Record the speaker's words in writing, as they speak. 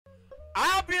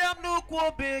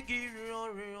Chukwu begi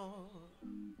rio.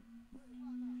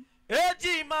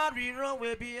 Eji mari ro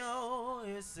we bia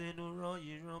esenu ro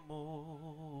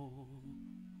yiromo.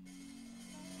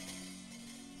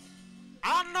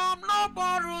 Anam no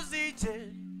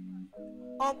boruzije.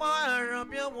 Oma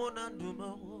arabia wona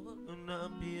nduma na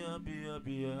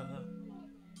bia.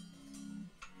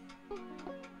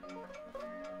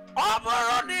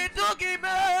 Oboro ni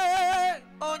tugime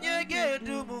onye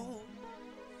gedumu.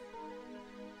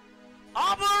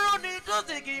 Oboro ni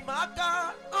tuzigi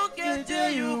maka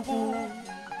ogeje yuku.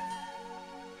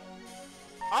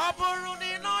 Oboro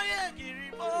ni noye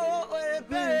girimo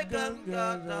ebe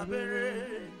ganga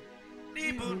dabere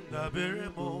nibu dabere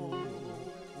mo.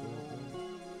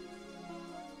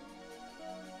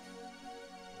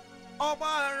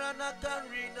 Obara na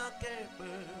kari na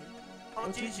kebe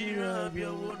Ochijira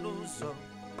bia wonuso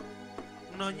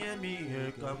Nanye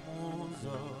mihe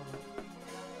kamuzo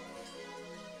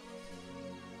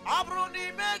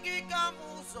Abruni megi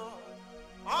kamuzo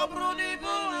Abruni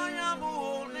buhanya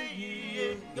muhoni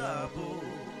iye gabo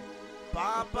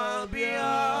Papa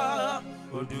bia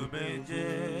Odumeje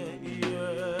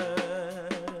iye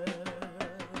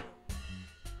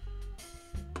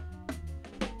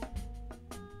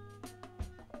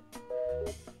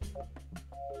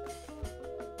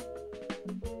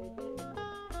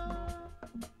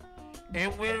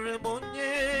Enwere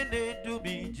monye ne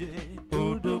dubije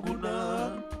odoguna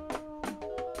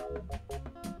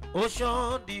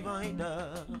Ocean divider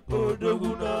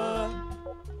odoguna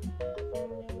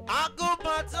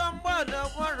Agubata mbada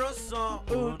waroso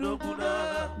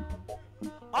odoguna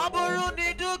Aburu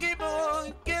ni dugimo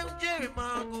kemje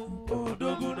magu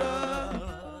odoguna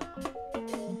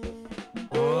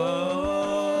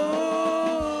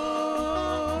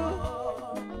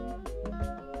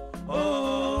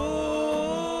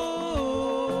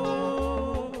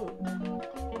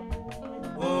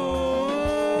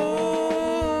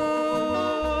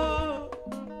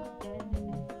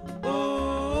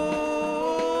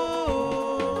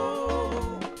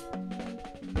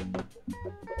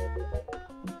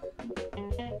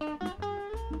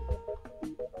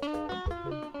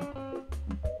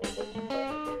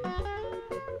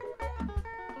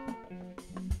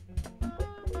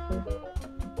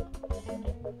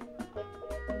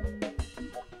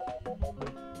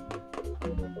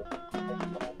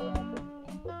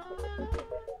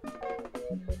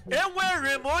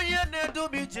Enwere moye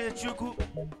nedumije Chukwu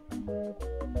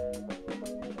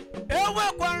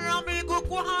Ewekwara m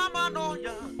ikuku hama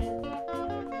n'ọnya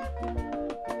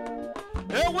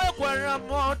Ewekwara m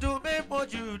ọdụm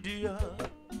emoju di ya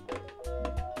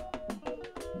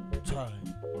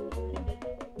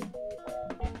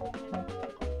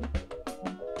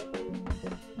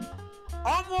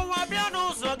Ọmụnwa bịa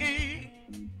n'ụzọ gị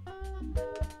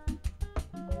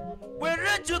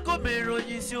Were Chukwu mere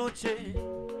onye isi oche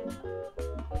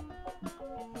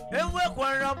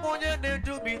Enwekwara m onye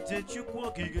na-edumije Chukwu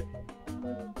okike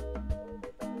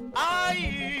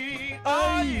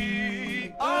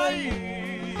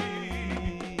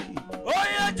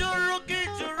Onye jụrụ gị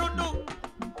jụrụ ndụ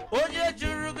Onye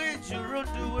jụrụ gị jụrụ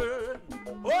ndụ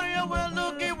Onye welu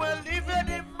gị welu ife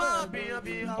dị mma bịa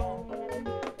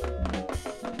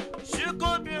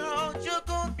Chukwu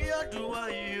bịa duwa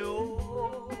yo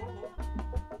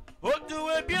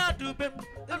Oduwe bịa dube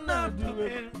na dube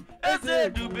Eze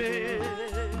dube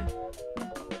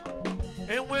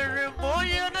Enwere m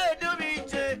onye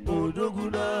na-edumije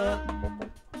odoguna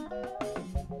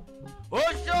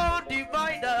Ocean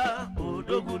divider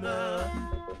odoguna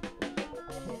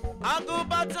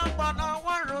Agubata mbana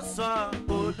warosa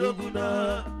odoguna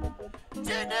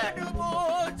Chinedumo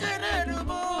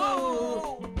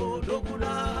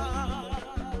odoguna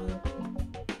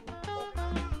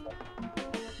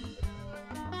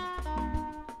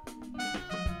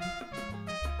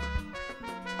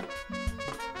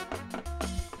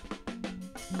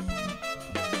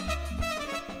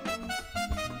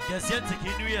Gazete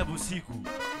kinui ya busiku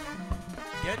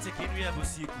Gazete kinui ya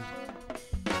busiku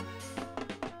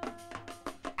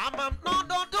Amam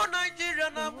nodo Nigeria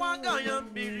na mwaga ya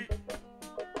mbiri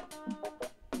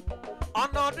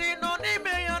Anodi no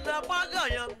nime ya na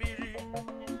mwaga ya mbiri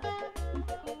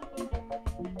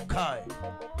Kai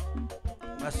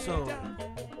Aso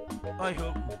I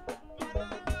hope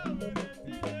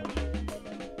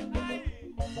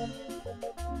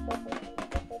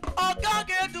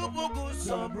Dubugu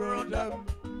so brother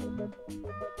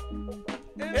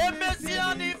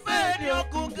Emesiani fedi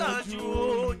okuka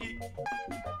juoni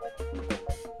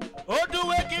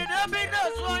Oduwe kidebina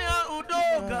soya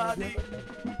udogadi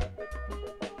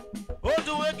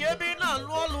Oduwe kebina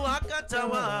lolu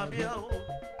akatawa abia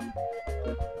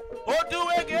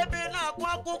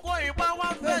kuko iba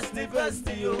wa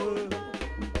festi yo.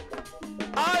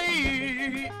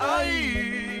 Ai.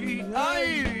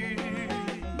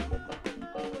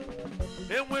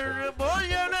 Enwere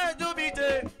boye na dubite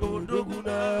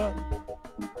odoguna.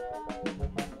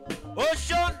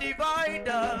 Ocean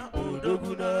divider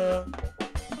odoguna.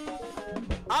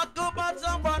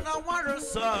 Akobata wana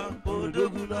warasa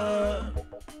odoguna.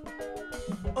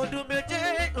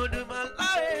 Odumeje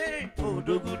odumalae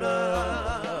odoguna.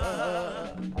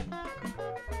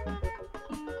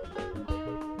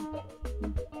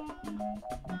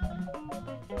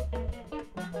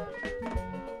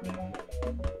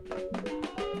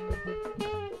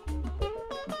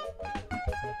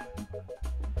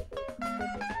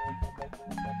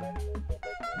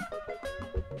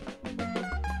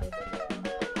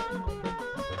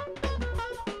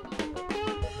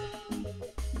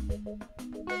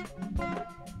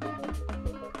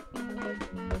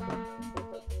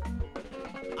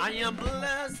 I am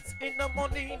blessed in the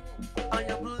morning, I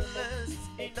am blessed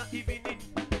in the evening.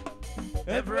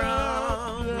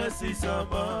 Abraham, blessings are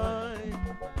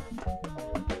mine.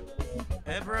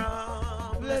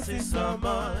 Abraham, blessings are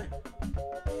mine.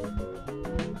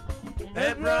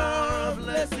 Abraham,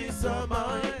 blessings are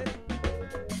mine.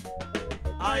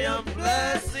 I am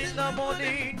blessed in the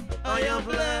morning, I am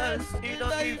blessed in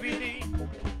the evening.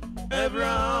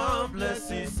 Abraham,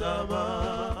 blessings are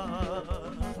mine.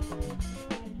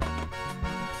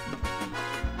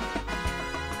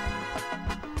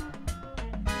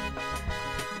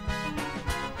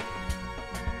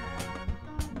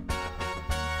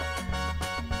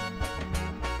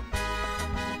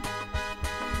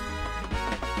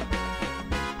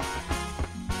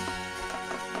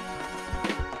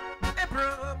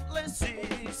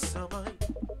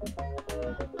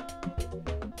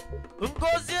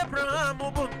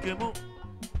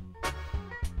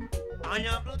 I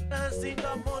am blessed in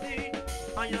the morning,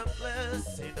 I am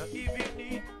blessed in the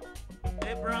evening.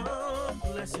 Abraham,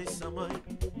 blessings are mine.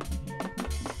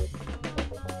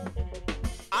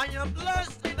 I am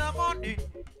blessed in the morning,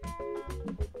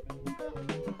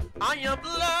 I am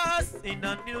blessed in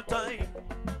a new time.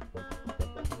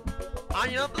 I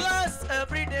am blessed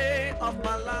every day of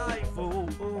my life. Oh,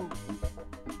 oh.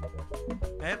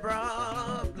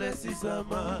 Abraham, blessings are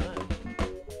mine.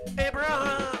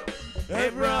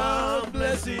 Abraham,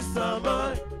 blessings are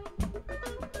mine.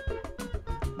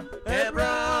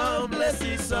 Abraham,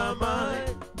 blessings are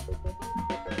mine.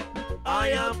 I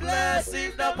am blessed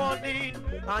in the morning,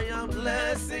 I am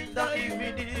blessed in the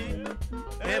evening.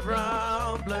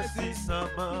 Abraham, blessings are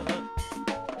mine.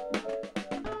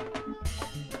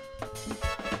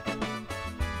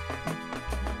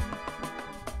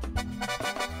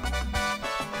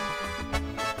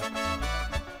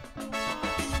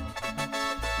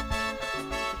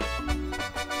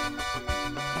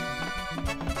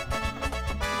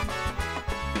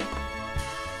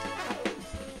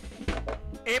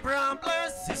 Abraham,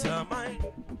 blessings are mine.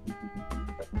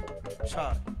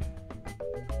 Child,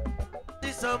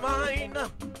 these are mine.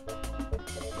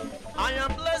 I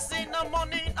am blessed in the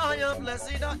morning, I am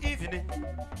blessed in the evening.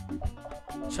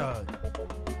 Child,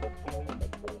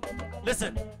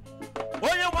 listen.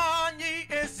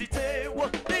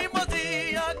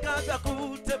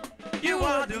 You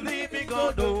are the living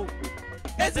God, oh.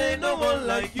 Is there no one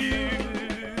like you?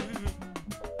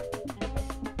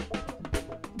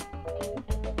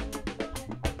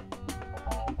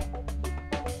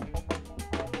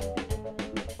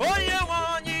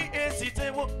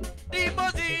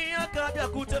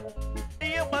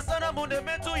 Masana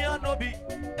munemetu ya nobi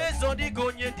ezo di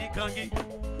gonye di kangi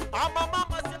amama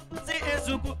masi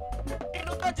ezuku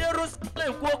inuka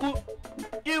Jerusalem kwogu.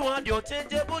 You are the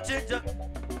unchangeable changer.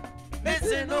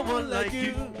 There's no one like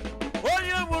you.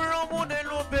 Oye muromu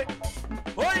nelobe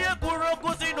oye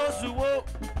kuroku sinosuwo.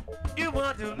 You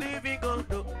are the living God.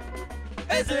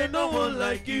 There's no one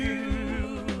like you.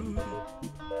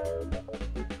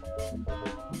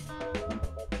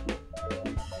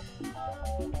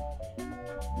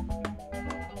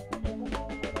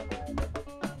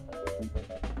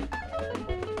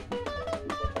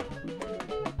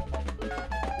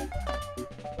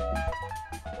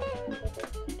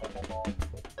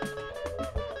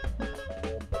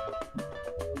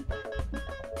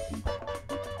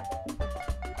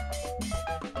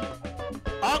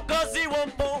 Ogozi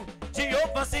womo,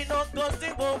 Jehovah sin ogozi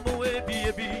womo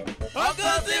ebi.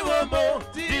 Ogozi womo,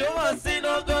 Jehovah sin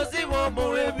ogozi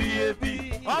womo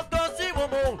ebi. Ogozi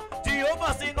womo,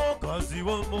 Jehovah sin ogozi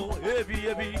womo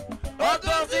ebi.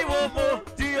 Ogozi womo,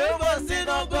 Jehovah sin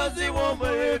ogozi womo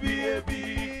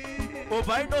ebi. Oh,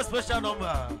 by no special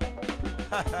number.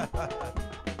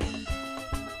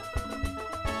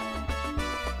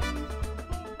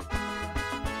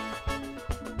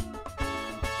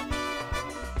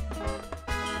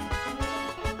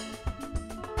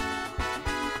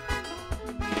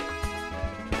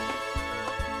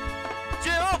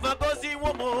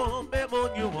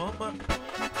 Mama.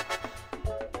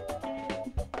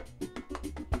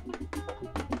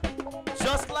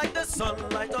 Just like the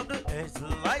sunlight of the earth,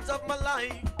 the light of my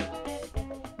life.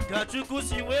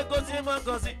 Kachukusi we gozi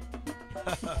magozi.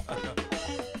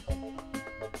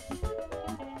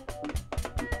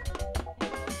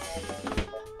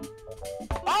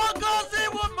 Agozi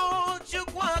womo,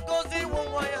 chukwa gozi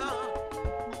womoya.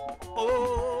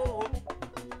 Oh.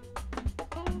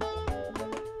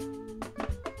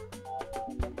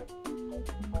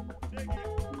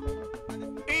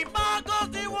 Ima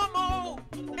gozi womo,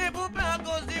 ibuba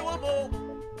gozi womo.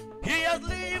 He has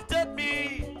lifted me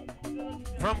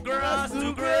from grass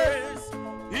to grace.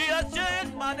 He has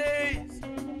changed my days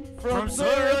from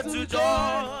sorrow to joy.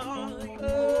 Oh.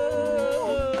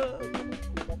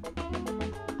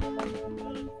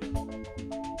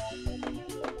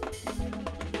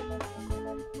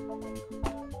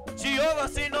 Jehovah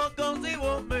say no gozi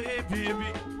womo, baby.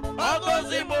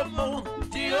 Agozi womo,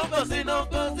 Jehovah say no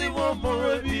gozi womo,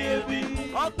 baby.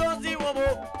 Agozi womo.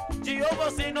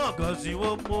 Jehovah say no gozi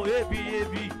womo,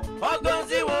 baby.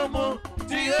 Agozi womo,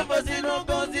 Jehovah say no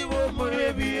gozi womo,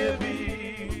 baby.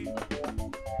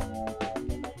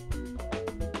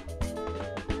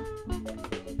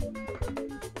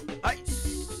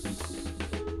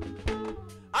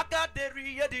 Akaderi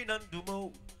yedi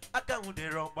nandumo,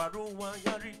 akandero baruwa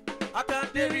yari.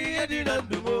 Akaderi yedi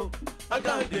nandumo,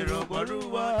 akandero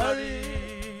baruwa yari.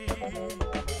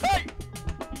 Hey!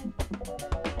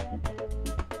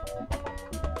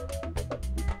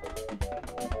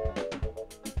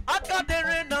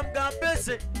 Akadere nam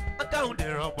gambese,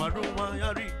 akandero baruwa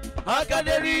yari.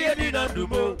 Akaderi yedi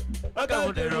nandumo,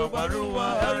 akandero baruwa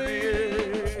yari.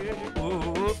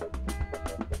 Oh,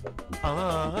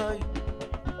 ay.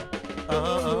 Oh,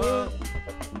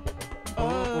 oh,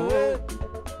 oh,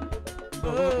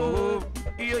 oh,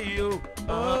 yeah, you.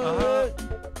 Oh,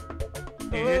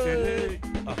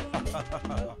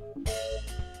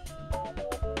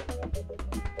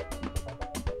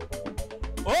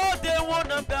 they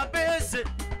wanna be busy.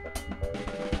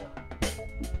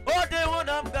 Oh, they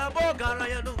wanna be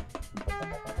bogarayano.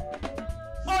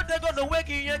 Oh, they gonna wake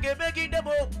you and get making them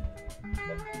all.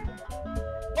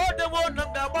 Oh, they wanna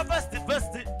be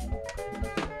festive.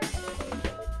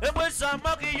 And when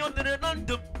somebody under the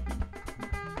London,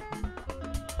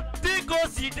 they go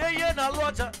see they in a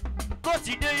water, go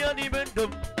see they in even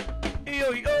them.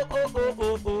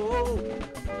 Oh.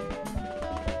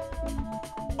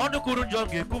 On the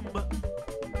Kurunjong, Kumba.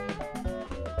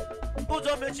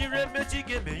 Uzo Mechire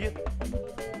Mechike me.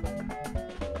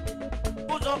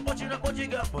 Uzo Pochina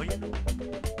Pochiga for you.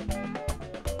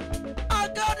 I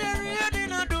got a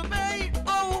reading and do me.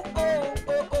 Oh.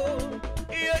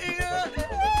 Yeah.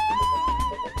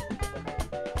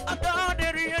 I got a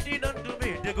reading and do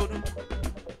me. They go to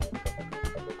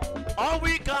all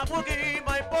week. I'm boogie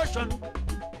my portion.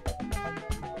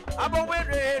 I'm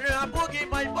boogie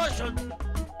my portion.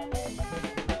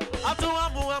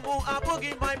 I'm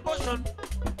boogie my portion.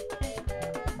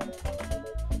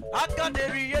 I got a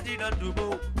reading and do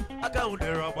more. I got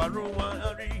the rubber.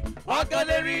 I got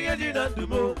a reading and do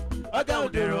more. I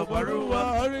got the rubber.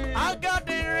 I got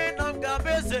the rain of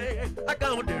Gabese. I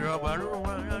got the rubber.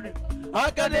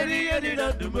 I got the reading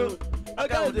and do more. I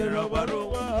got the rubber.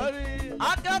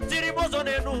 I got the ribbons on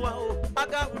the no. I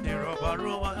got the rubber.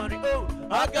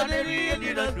 I got the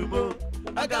reading and do more.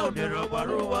 I got the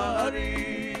rubber.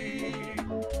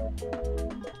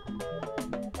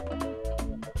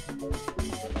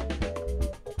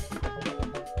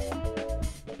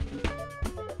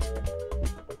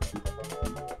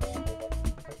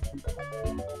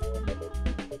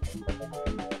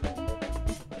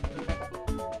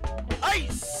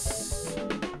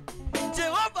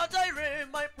 Jehovah Jireh,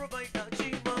 my provider,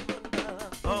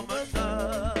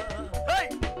 Amanda. Hey!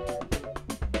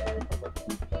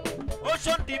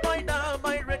 Ocean diviner,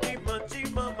 my redeemer,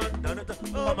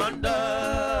 Amanda.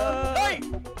 Hey!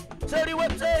 Say the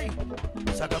word, say.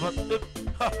 Sakabat.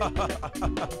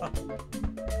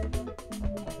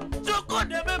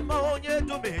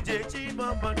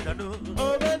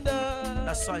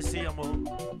 That's why I say,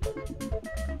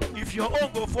 if your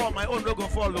own go for, my own no go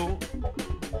follow.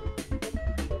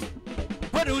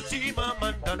 When you see my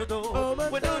man, when you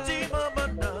see my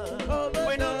man,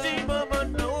 when you see my man,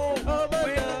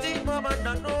 when you see my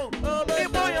man, no.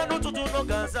 Iboya no to no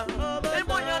Gaza,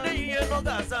 Iboya ne no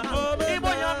Gaza,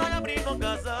 Iboya na yamri no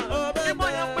Gaza,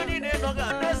 Iboya mani ne no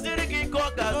Gaza, Siriki ko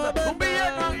Gaza, Umbiya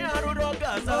no yaru no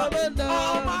Gaza,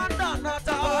 Amanda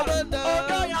nata,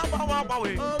 Oga ya bawa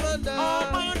bawe,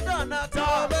 Amanda nata,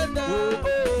 Amanda.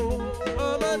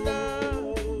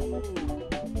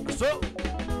 So.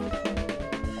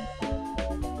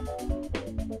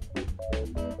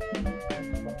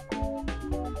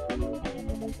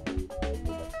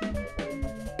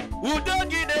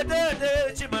 Udagi de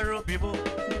de chimaro bibo.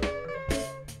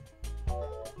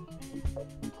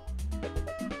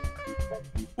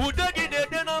 Udagi de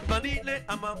de na banile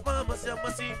ama mama se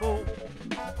masimo.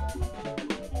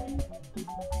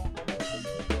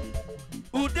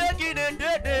 Udagi de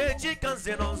de chicken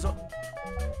zenonzo.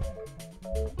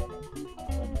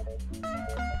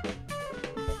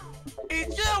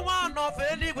 Ije one of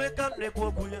any we can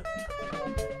negotiate.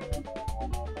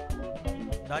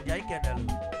 That I can tell.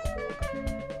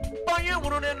 Why you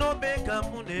wouldn't know Becca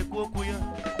Mune Kokuya?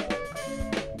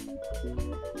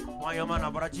 Why your man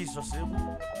about Jesus?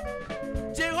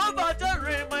 Jehovah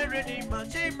Jireh, my redeemer,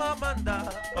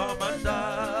 Amanda, Amanda.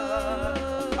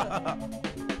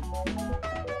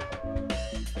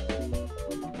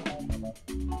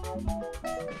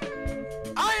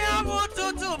 I am what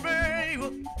to be.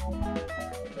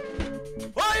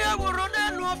 Why you wouldn't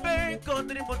know Becca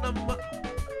country for number?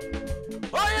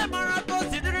 Why am I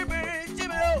going to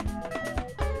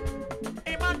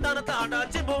Tana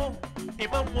Timo,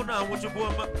 Imamuna, which you go.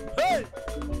 Hey!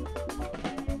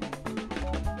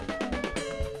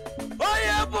 I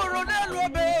am Boronel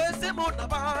Simona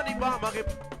Bani Bamaki.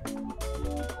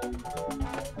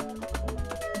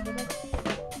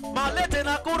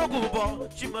 Maletena Kurogubo,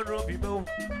 Chimarobibo,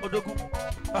 Odogu.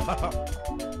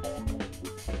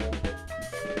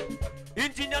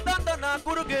 Injinia Danda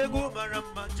Kurugegu,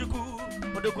 Marama Juku,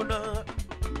 Odoguna.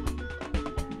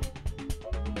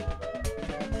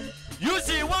 You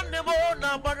see one nemo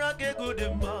na barake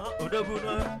gudema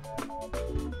odaguna.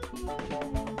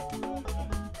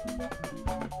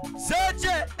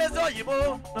 Seche ezo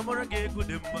yimo na barake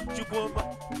gudema chukoma.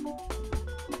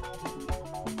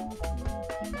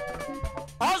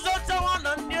 Ozo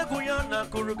tawana nyegu ya na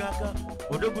kurugaka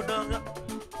odaguna.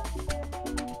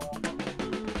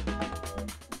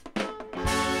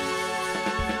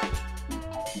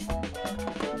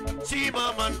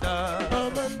 Chimamanda,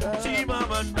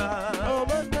 Chimamanda,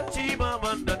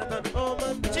 Chimamanda,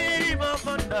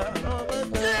 Chimamanda, Chimamanda,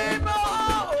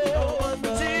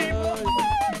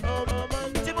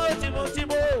 Chimo,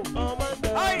 Chimo,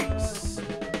 Ice,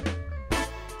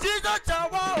 Chizo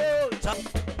Chawa,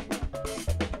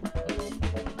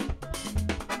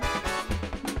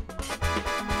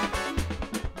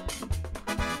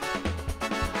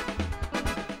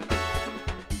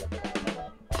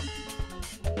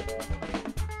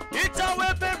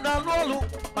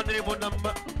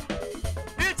 Number.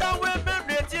 It's a weapon,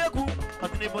 Retiaku,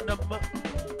 and the number.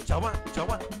 Chawa,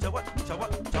 Chawa, Chawa, Chawa,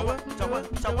 Chawa, Chawa,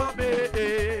 Chawa,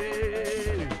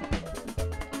 baby.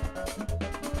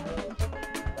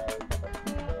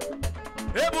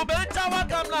 Ebu Ben Chawa,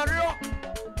 Camlario.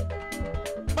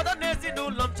 But the Nazi do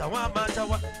lump Chawa,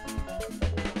 Chawa.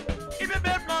 If you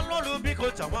bet not Lolo,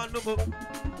 because Chawa no more.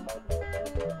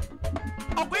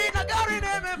 A queen, a garden,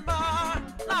 remember,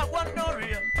 not one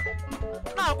Noria.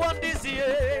 I want this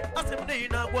year, as a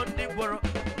name, I want the world.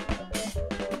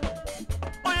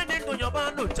 I didn't know your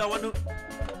band, no Chawano.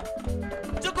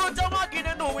 To go to Wakin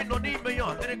and no, we don't need me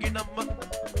on the number.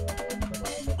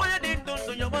 I didn't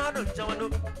know your band, no Chawano.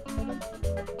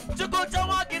 To go to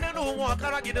Wakin and no, walk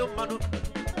Karagino Manu.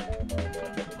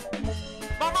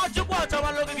 Mama Chukwa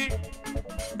Chawalogi.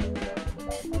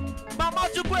 Mama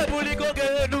Chukwa Buligo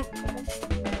Genu.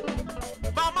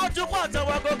 Mama Chukwa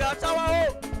Chawago Chawa.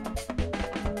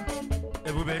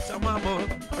 Ebu beta wamo,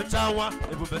 Chawa,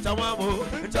 Ebu beta wamo,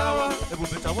 Chawa, Ebu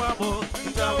beta wamo,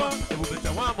 Chawa, Ebu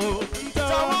beta wamo,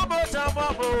 Chawamo,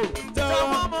 Chawamo,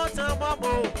 Chawamo,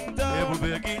 Chawamo, Ebu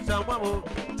begi Chawamo,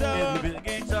 Ebu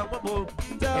begi Chawamo,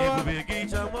 Ebu begi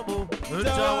Chawamo,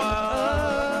 Chawa.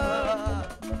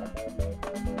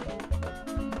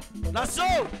 That's so.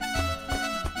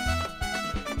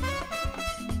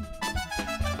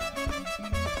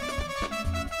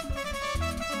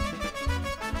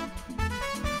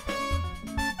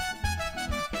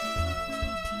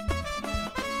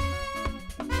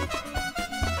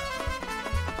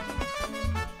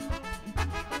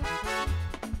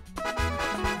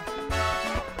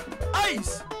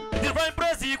 Divine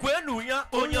praise equal ya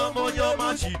Oyamo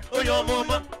Yomachi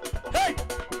Oyamoma. Hey!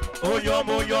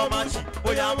 Oyamo Yomachi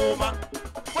Oyamoma.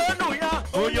 Wenuya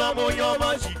Oyamo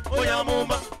Yomachi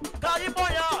Oyamoma.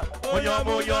 Kariboya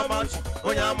Oyamo Yomachi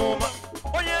Oyamoma.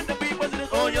 Oyen the people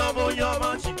Oyamo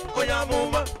Yomachi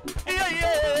Oyamoma.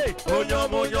 Yeah,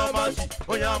 Oyamo Yomachi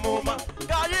Oyamoma.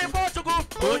 Karibochugu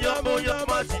Oyamo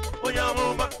Yomachi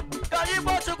Oyamoma.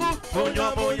 Karibochugu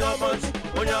Oyamo Yomachi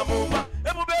Oyamoma.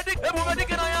 Everybody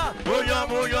can I?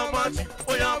 Oyamo Yomachi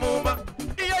Oyamoma.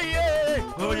 Yeah,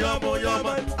 Oyamo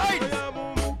Yomachi.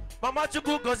 Mama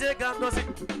Chuku goze gandosi.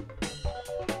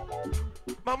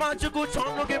 Mama Chuku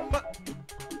chono gemba.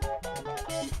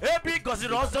 Ebi gozi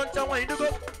rozo nchawa inugo.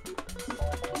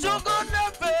 Chugo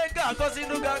nefe ga gozi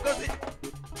nuga gozi.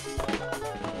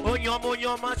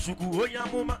 Onyoma chugu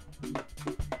onyamuma.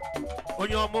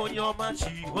 Onyoma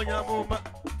chi onyamuma.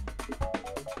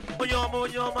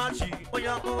 Onyoma chi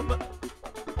onyamuma.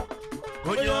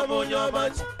 Onyama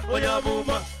chi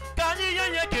onyamuma. Kanyi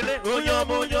yenye kele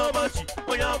onyama chi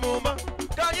onyamuma.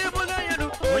 Kanyi buga yenu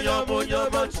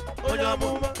onyama chi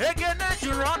onyamuma. Egene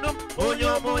juranum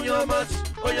onyama chi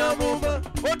onyamuma.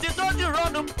 Otito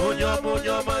juranum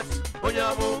onyama chi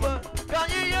onyamuma.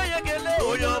 Kanyi yenye kele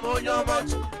onyama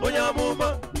chi onyamuma.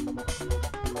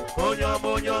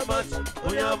 Onyama chi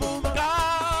onyamuma.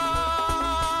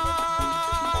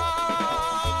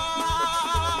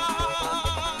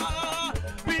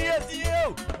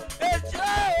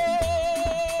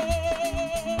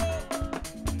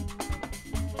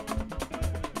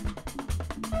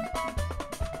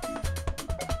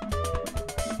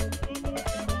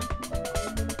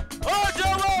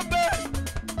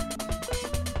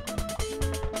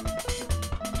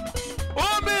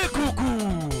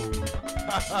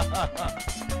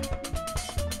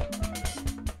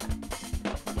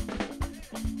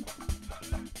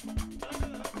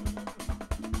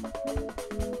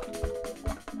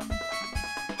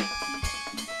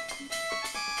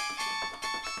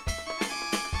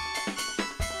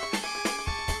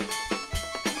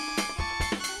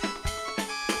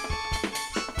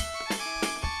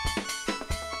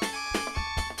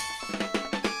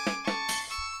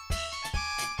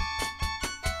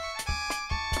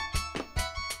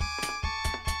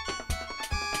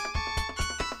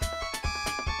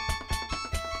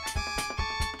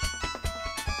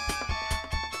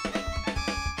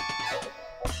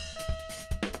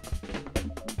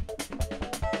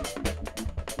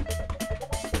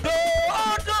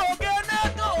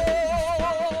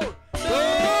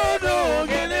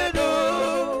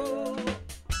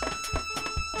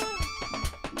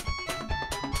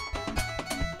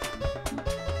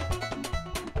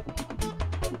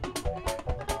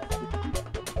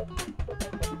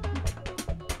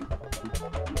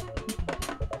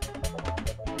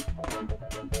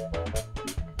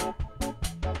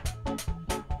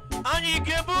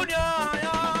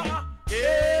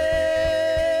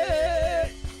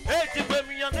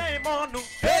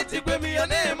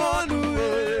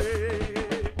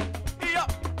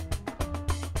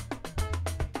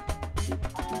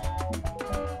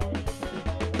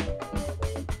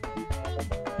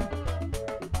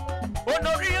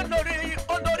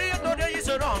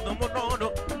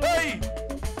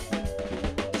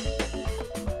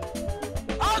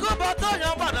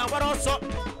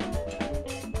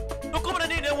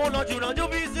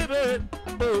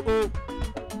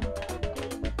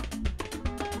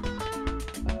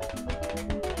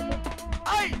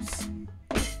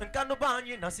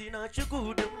 Nasina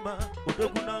chukuduma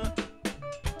udoguna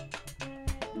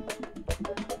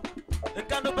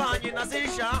Nkano banyi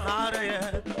nasisha hare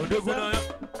udoguna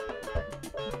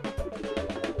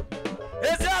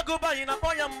Ezagu banyi na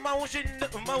boya maushin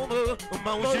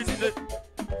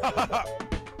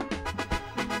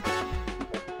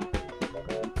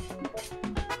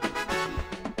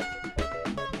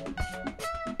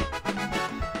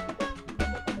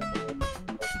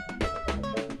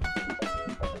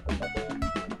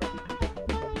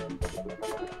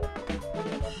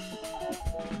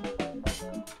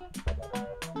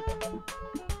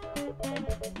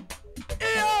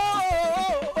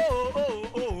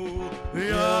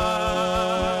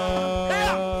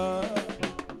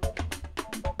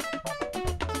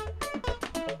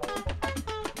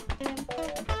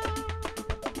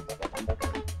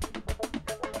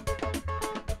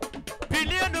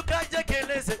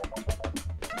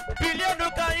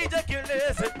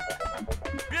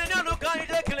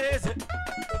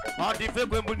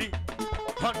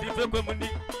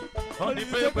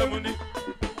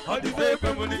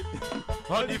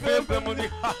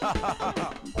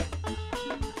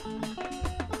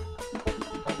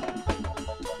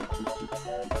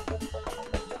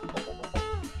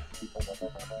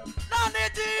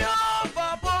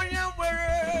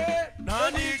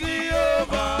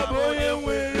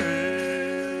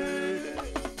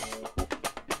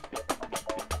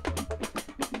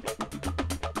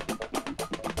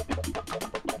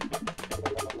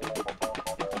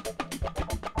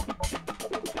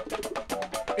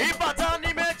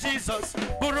Jesus,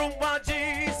 Burumba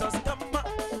Jesus, Kama,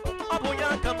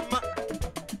 Abuya Kama.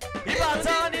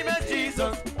 Ibatani me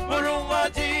Jesus,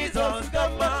 Burumba Jesus,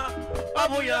 Kama,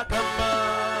 Abuya Kama.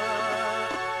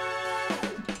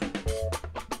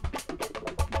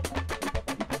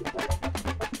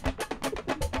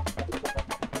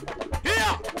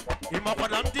 Here,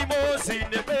 Imapanam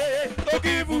sineme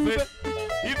ogivuve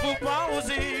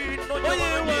ifupauzi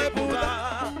noye buga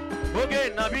oge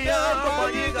nabia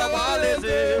mayiga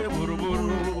baleze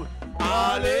buruburu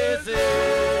aleze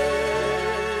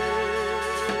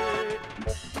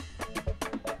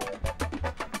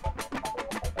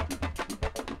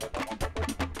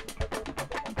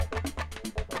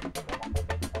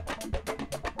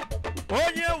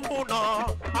onye wuno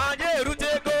anye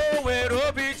rutego were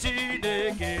obi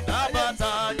Chineke nabata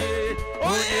anyị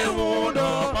onye wuno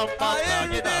anye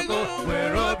rutego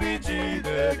were obi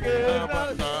Chineke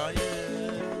nabata anyị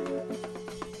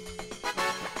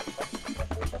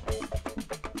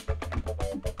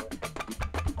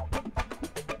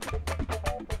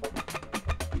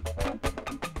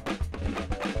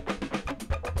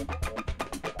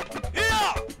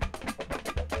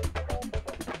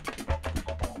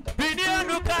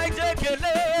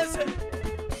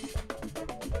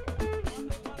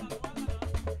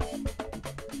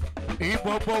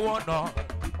Ibobo wana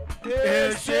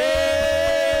eshe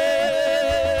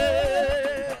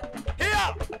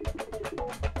here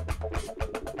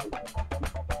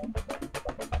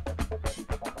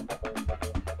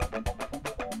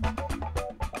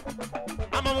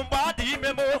amambadi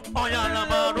memo oyana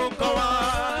marukowa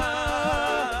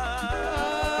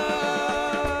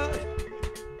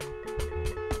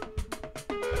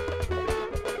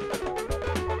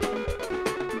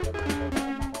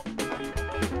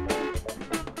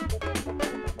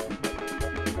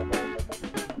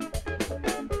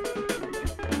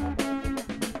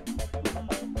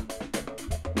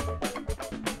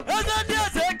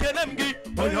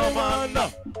Oyomanda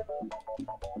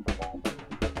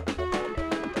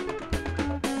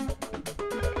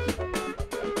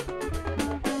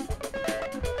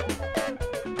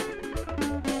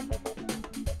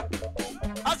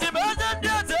Azibeza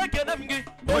ndiye kenemgi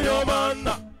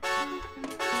Oyomanda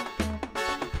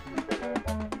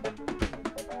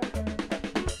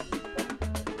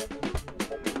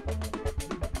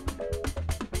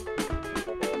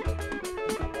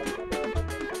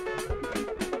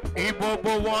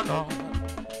Ibobo wana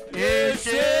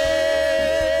eshe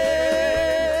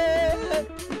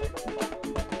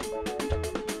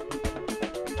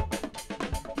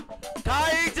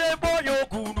kaite boyo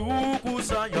kunuku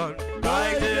Zion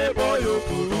kaite boyo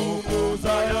kunuku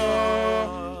Zion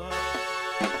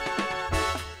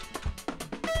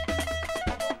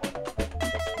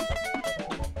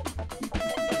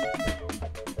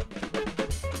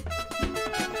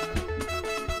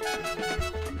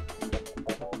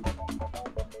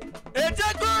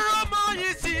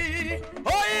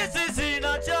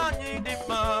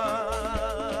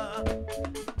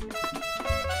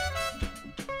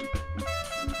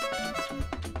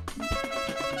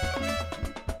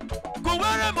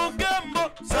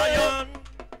Zion,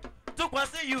 to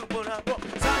quasi you, Borato,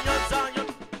 Zion, Zion,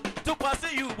 to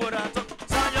quasi you, Borato,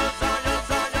 Zion, Zion,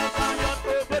 Zion, Zion,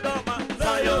 Obedoma,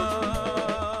 Zion.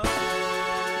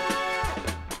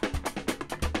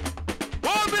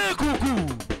 Obe Kuku.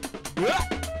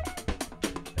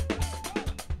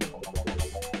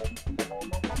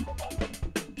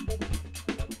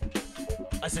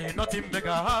 I say nothing bigger,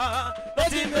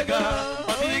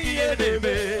 Mabigi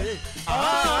Edeme.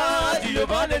 Ah,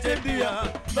 Giovanni Tendia,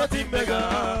 nothing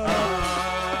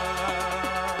bigger.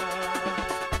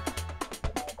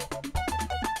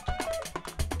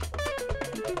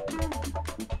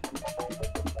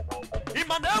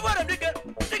 Imanawa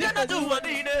Nigga, do what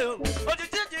he know. But you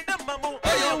did the mamu,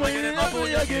 I am waiting for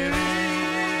your giri.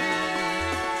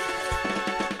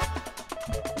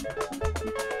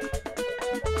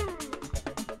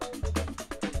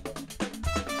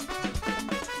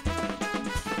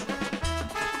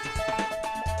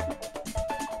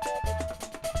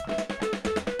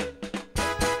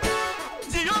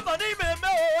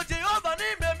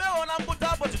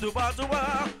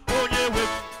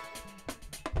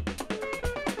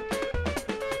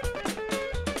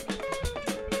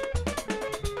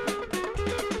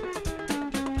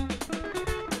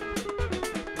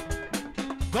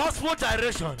 Gospel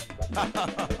direction.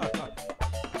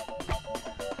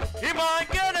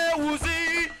 Imangene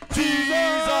wuzi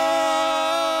Jesus.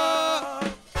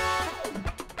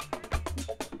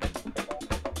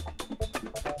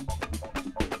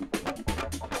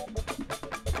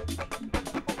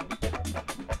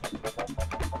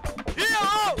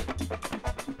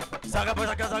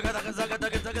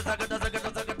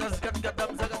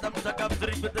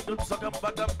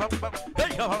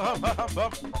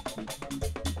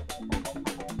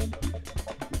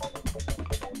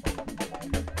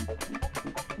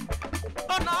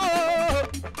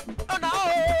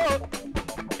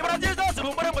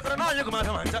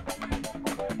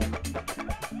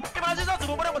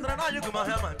 you come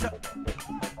here, man.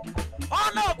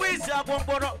 Oh no, we see a bomb.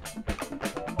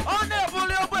 Oh no,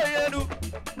 fully away.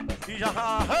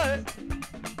 Yeah, hey.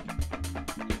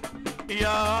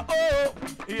 Yeah, oh,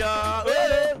 yeah,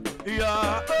 oh,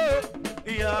 yeah, oh,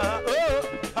 yeah, oh.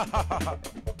 Ha ha ha ha.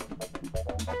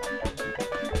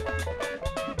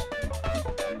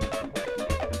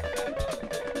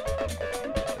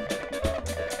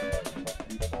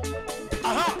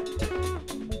 Aha.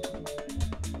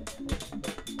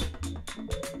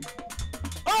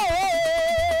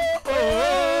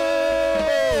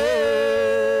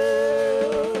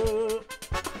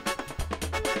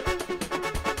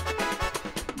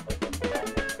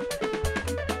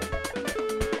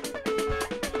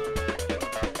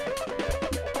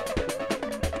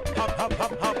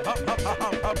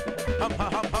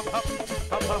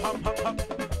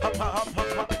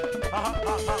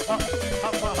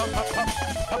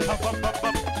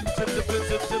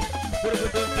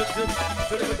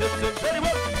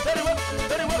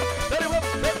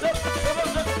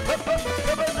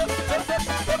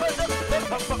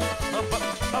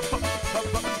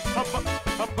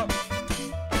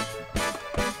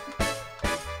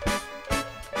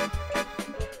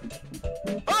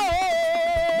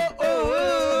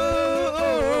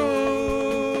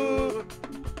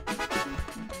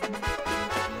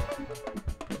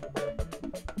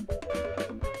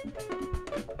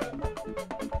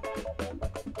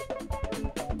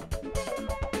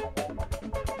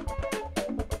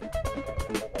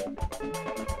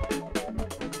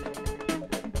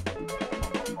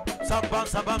 Samba,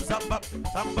 samba, samba,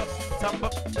 samba, samba,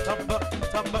 samba,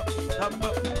 samba, samba,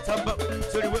 samba, samba,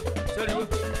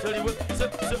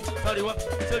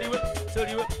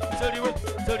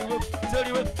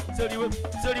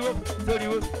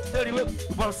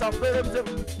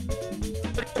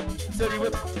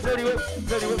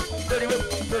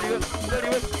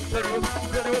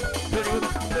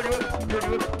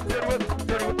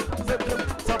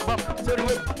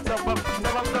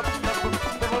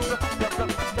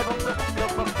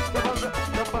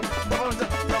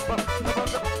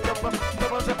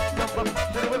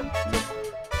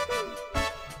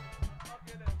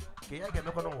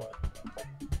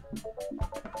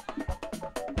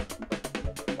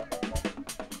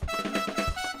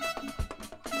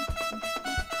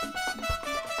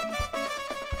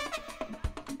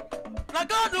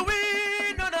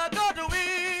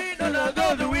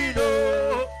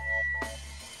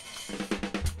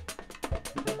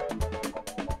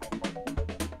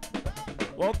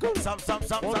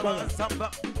 welcome,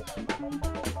 samba.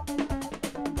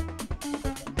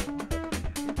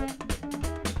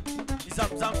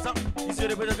 Sam. You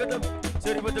said it with a good up.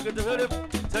 Said it with a good up.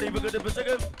 Said it with a good up.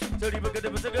 Said it with a good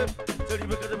up. Said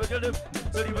it with a good up.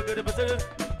 Said it with a good up.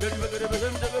 Said it with a good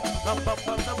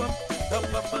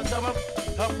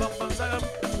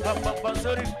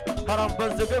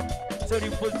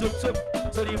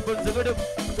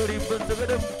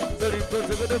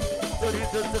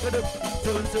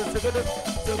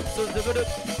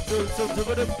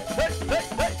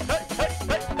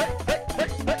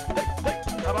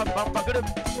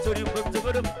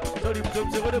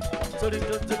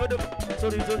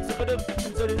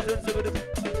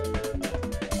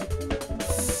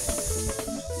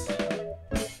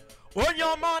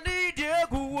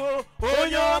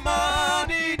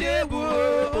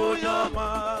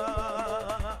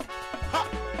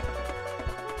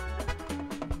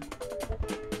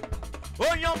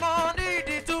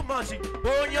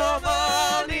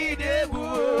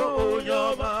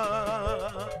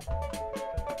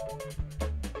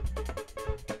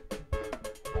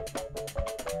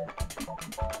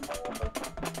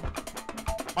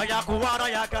Kuwara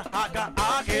yaka, aka,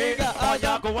 ake,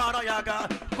 oya kuwara yaka,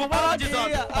 kuwara Jesus,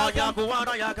 oya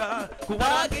kuwara yaka,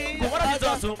 kuwara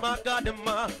Jesus,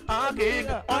 umakadema, ake,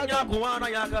 oya kuwara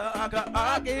yaka, aka,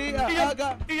 ake,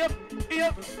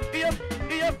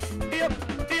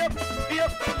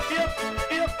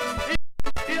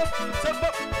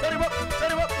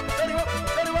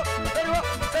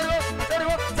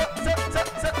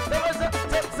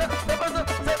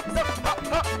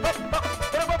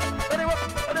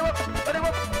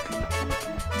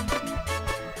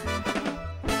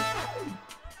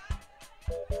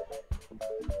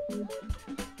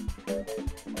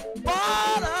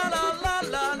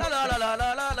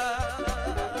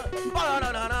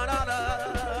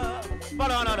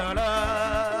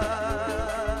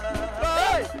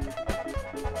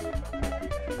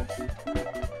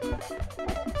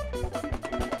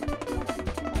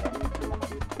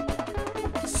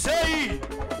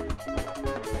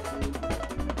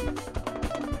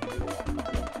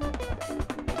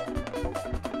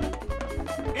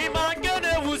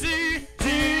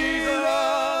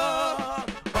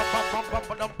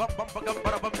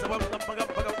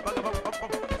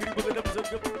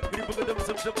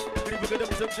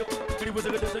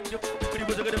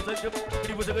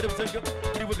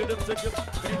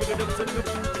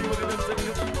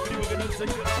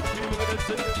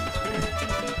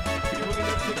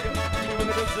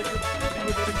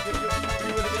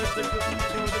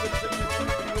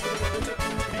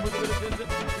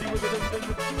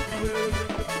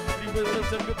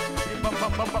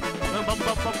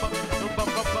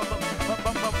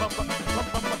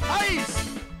 Ice.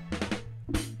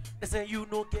 They say you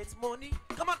no get money.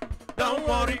 Come on, don't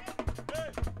worry.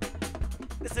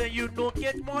 They say you no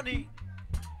get money.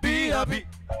 Be happy.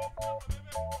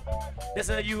 They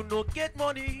say you no get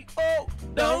money. Oh,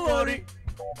 don't worry.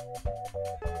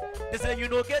 They say you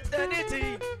no get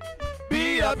anything.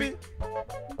 Be happy.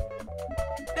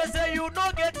 They say you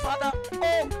no get father.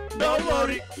 Oh, don't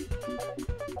worry.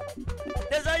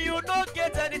 They say you no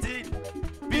get anything.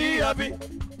 Be happy.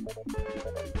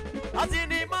 I see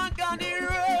the man can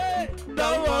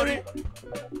don't worry.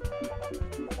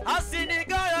 I see the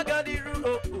guy I got the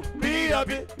oh, be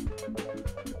happy.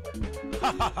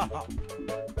 Ha ha ha ha.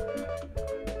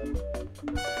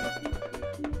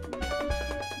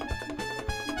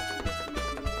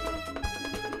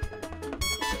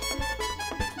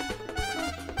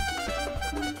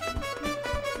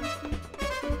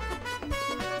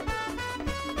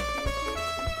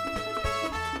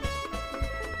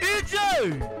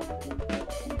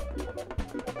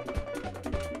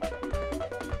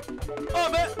 Oh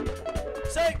man,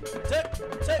 say,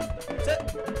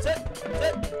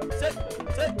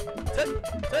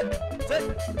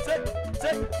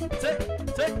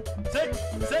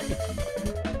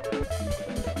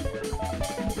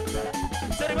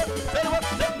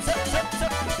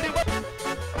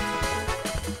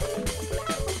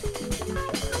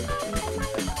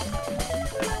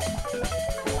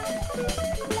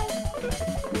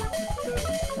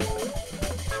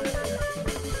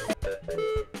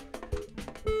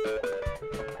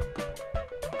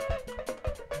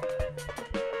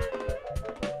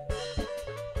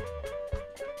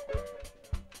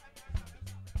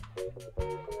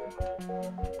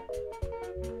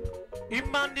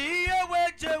 Imani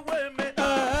weje weme,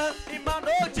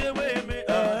 imano je weme,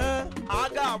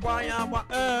 aga waya wa,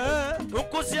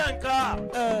 ukusianka,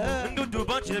 ndudu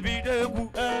banche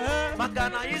bidegu,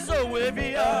 makana izo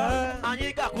webia,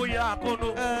 anyika kuya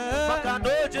kono, makano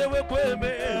je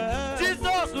weme,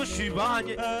 Jesus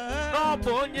ushibanye, no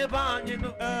bonye banye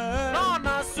no, no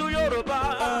nasu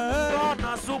Yoruba, no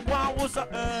nasu kwawusa,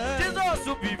 Jesus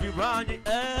ubibi banye,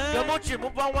 yamochi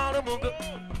mupa waru mungu.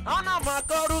 Ana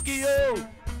makarugi yo,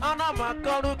 ana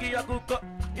makarugi yakuko,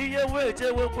 iye weje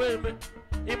weme,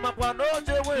 imakwa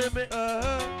noje weme,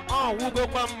 wugo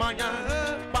kwa manya,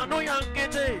 pano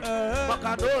yankete,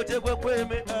 makanoje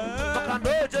weme,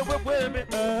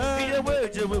 iye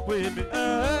weje weme,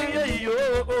 iye yo,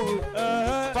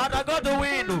 Father God the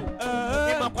wino,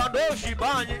 imakwa no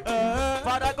shibanye,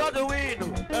 Father God the wino,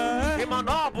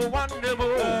 imanobu wanebo,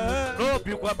 no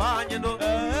bikwa banye no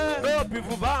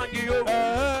bivu bangi yo,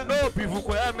 no bivu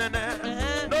kwa mene,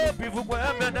 no bivu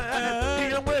kwa mene,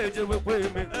 iye weje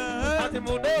weme, ati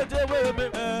munoje weme,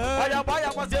 baya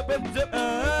kwa zepe,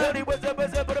 very weze,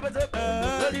 very weze,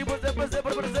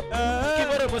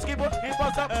 keep up, keep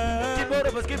us up,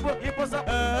 keep us up,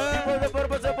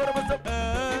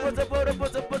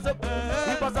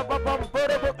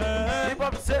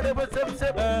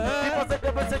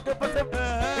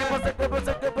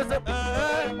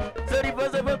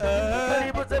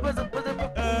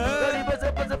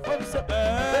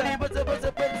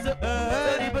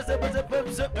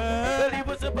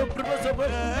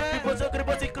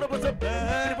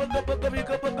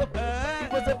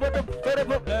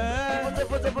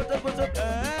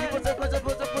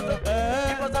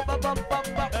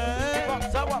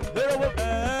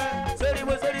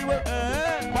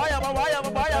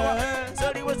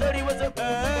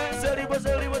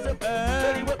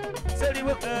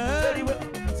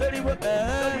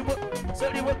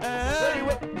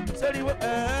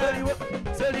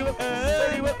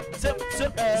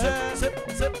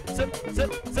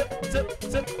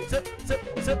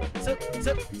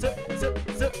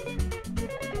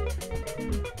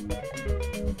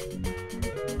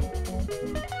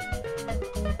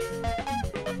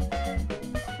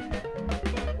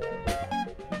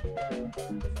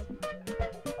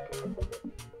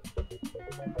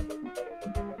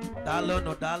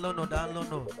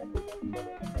 Dalono.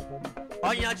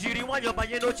 Onya jiri wanyo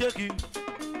banyeno cheki.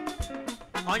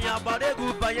 Onya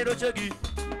badegu banyeno cheki.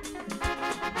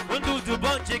 Ndu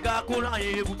banche ga kuna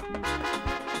yebu.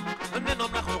 Nne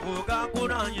nomna koko ga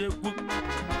kuna yebu.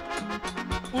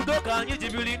 udo ka anyị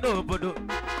jibiri n'obodo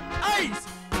ice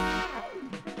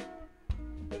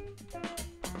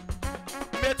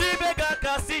metụ ibe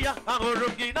ga-aka si ya ahụrụ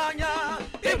m gị n'anya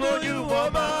ịbụ onye uwe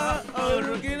ọma